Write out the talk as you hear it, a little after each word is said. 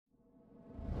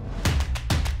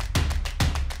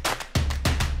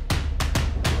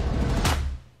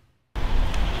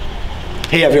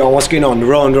Hey everyone, what's going on?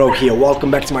 Rowan here.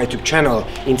 Welcome back to my YouTube channel.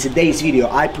 In today's video,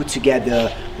 I put together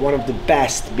one of the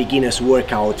best beginners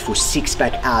workout for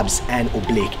six-pack abs and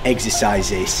oblique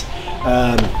exercises.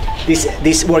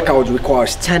 This workout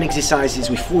requires 10 exercises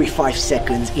with 45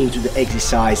 seconds into the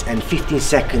exercise and 15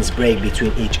 seconds break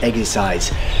between each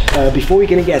exercise. Before we're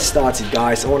gonna get started,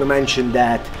 guys, I want to mention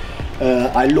that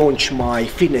I launched my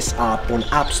fitness app on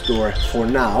App Store for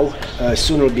now.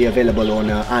 Soon it will be available on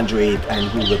Android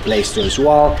and Google Play Store as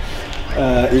well.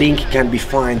 Link can be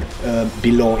found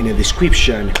below in the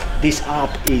description. This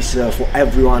app is for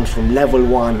everyone from level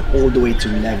 1 all the way to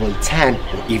level 10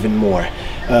 or even more.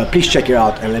 Please check it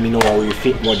out and let me know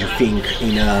what you think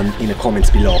in the comments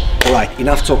below. Alright,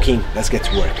 enough talking, let's get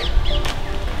to work.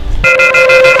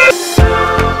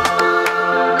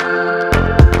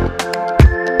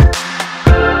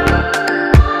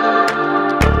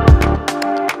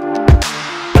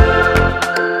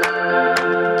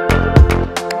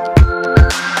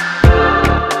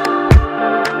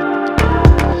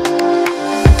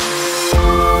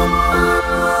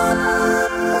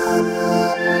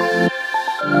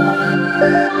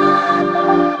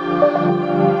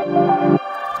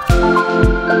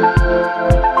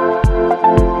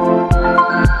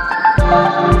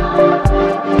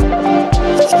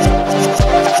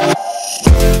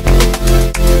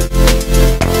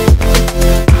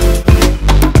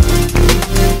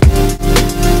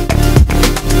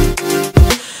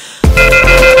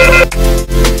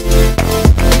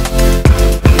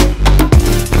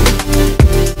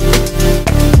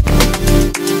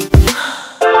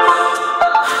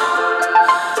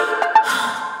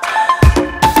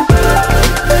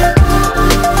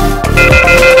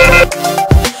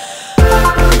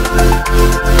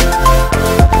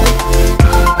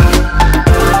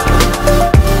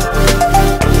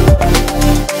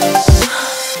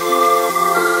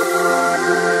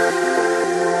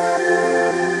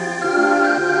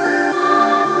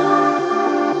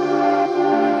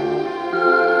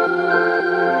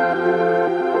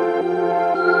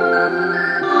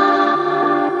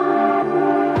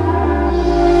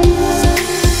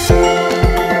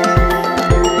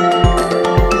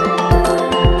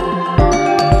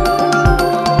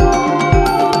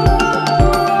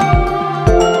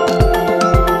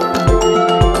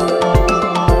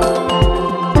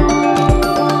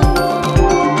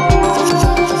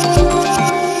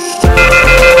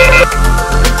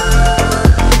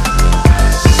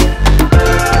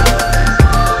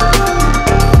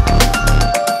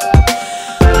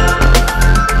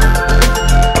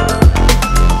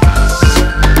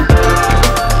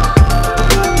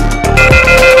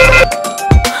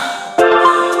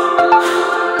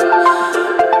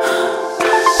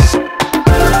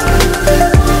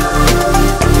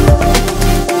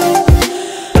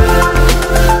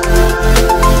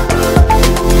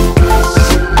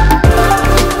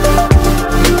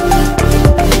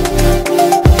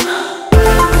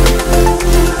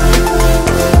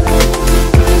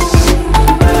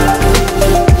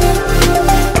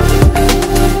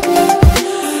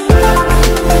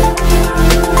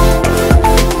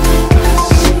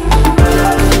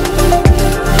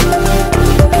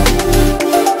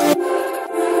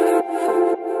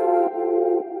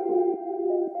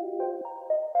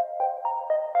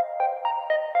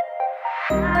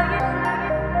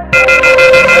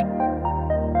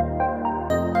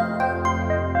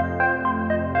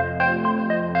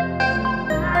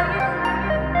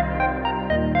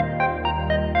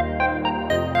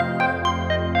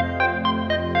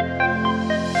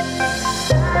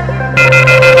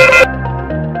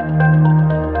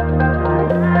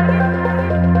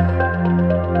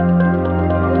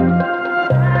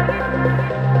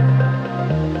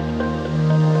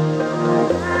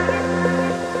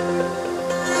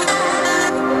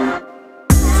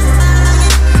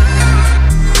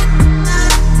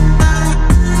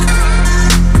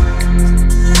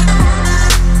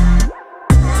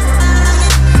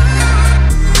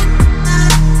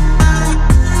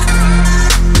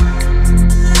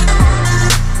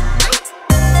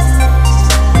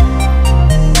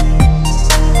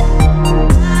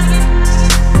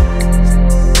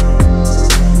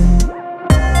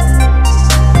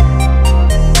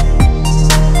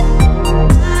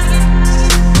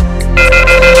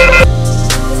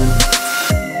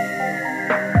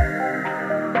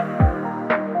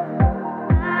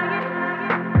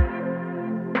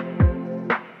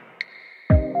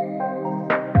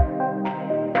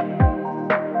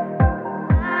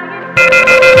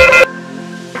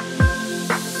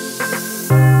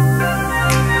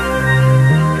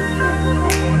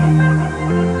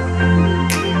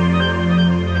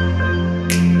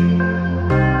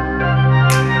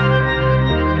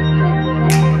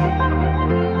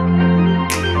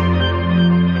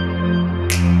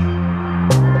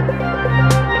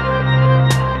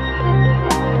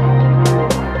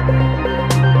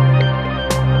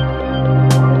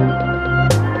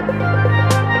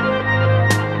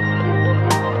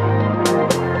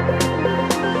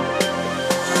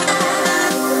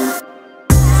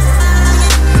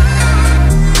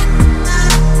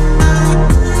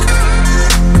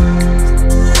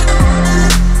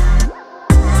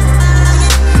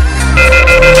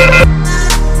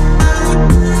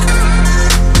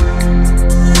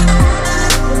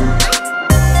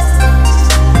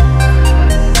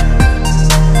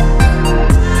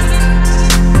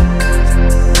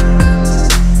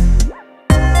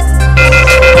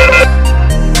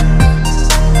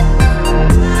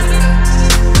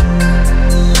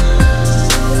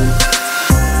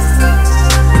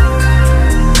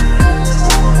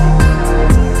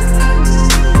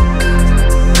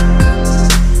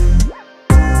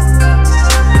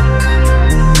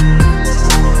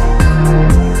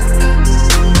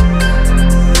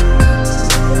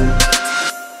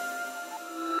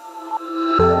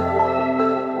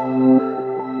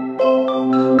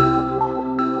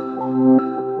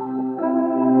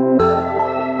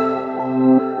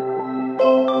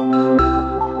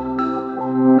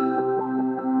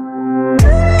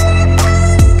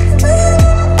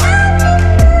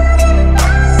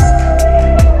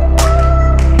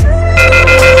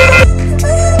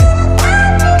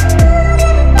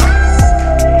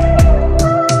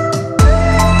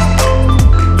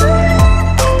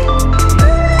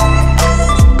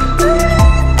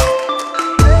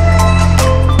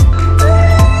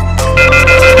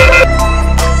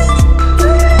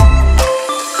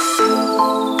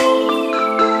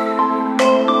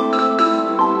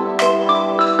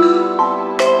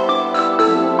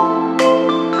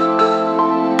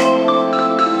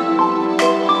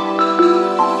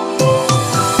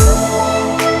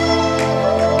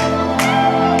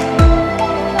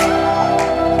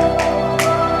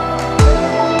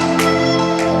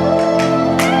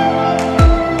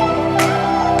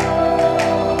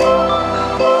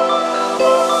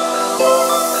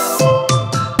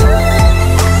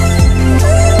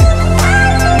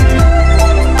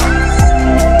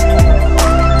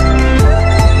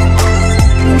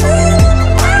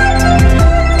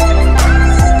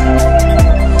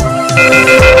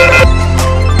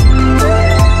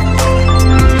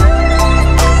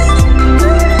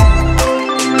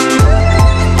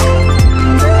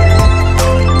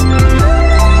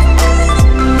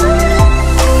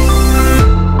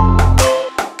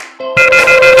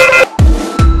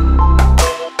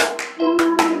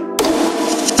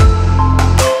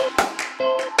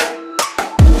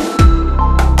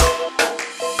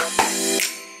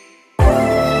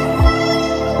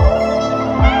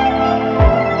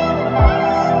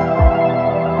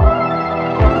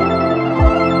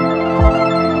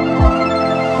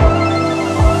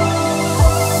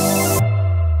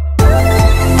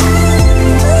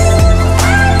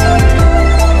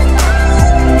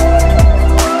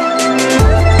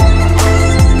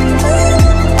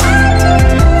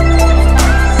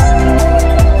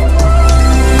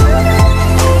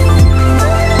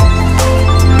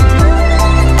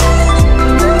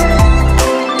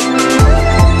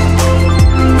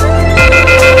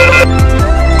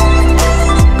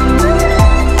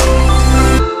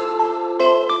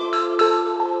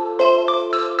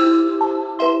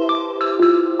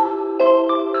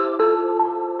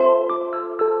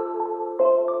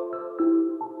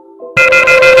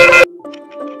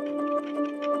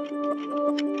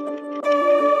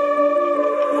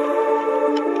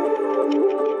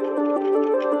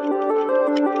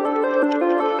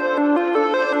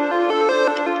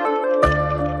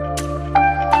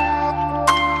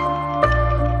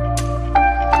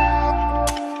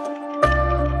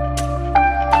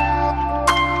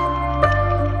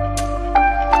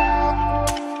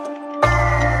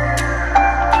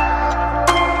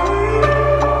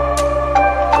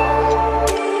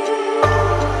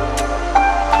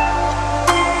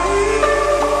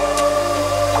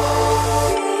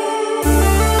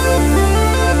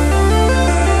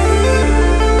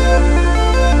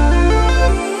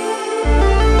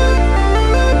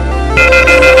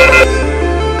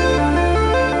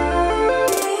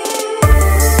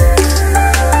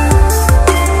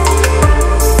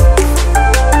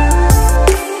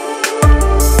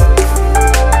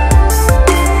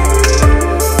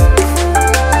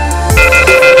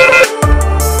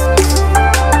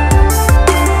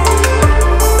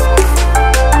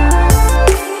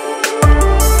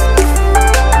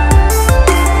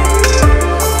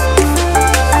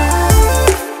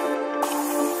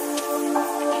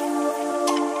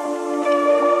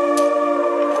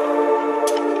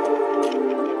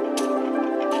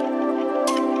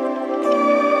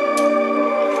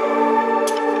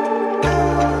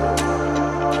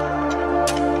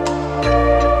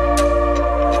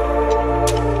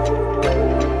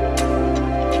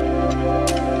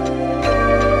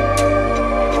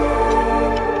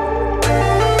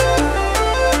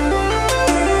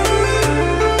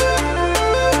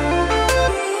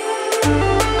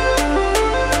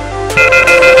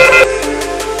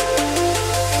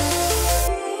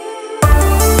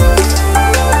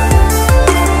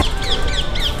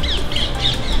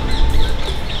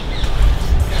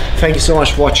 Thank you so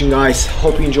much for watching, guys.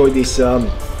 Hope you enjoyed this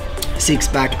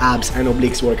six-pack abs and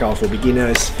obliques workout for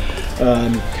beginners.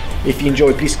 If you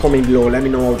enjoyed, please comment below, let me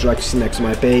know what you'd like to see next on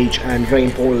my page, and very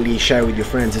importantly, share with your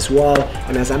friends as well.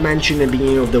 And as I mentioned at the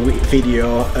beginning of the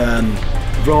video,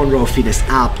 Rowan Fitness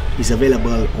app is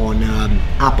available on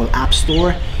Apple App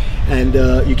Store, and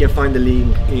you can find the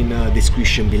link in the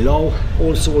description below.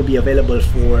 Also will be available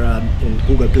for in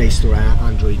Google Play Store and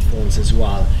Android phones as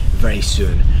well very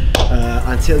soon.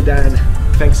 Until then,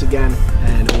 thanks again,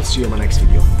 and we'll see you in my next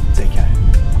video. Take care.